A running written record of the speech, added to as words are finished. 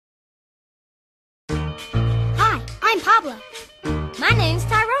I'm Pablo. My name's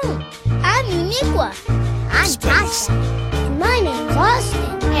Tyrone. I'm Uniqua. I'm Tasha. And my name's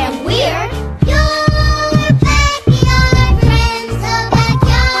Austin. And we're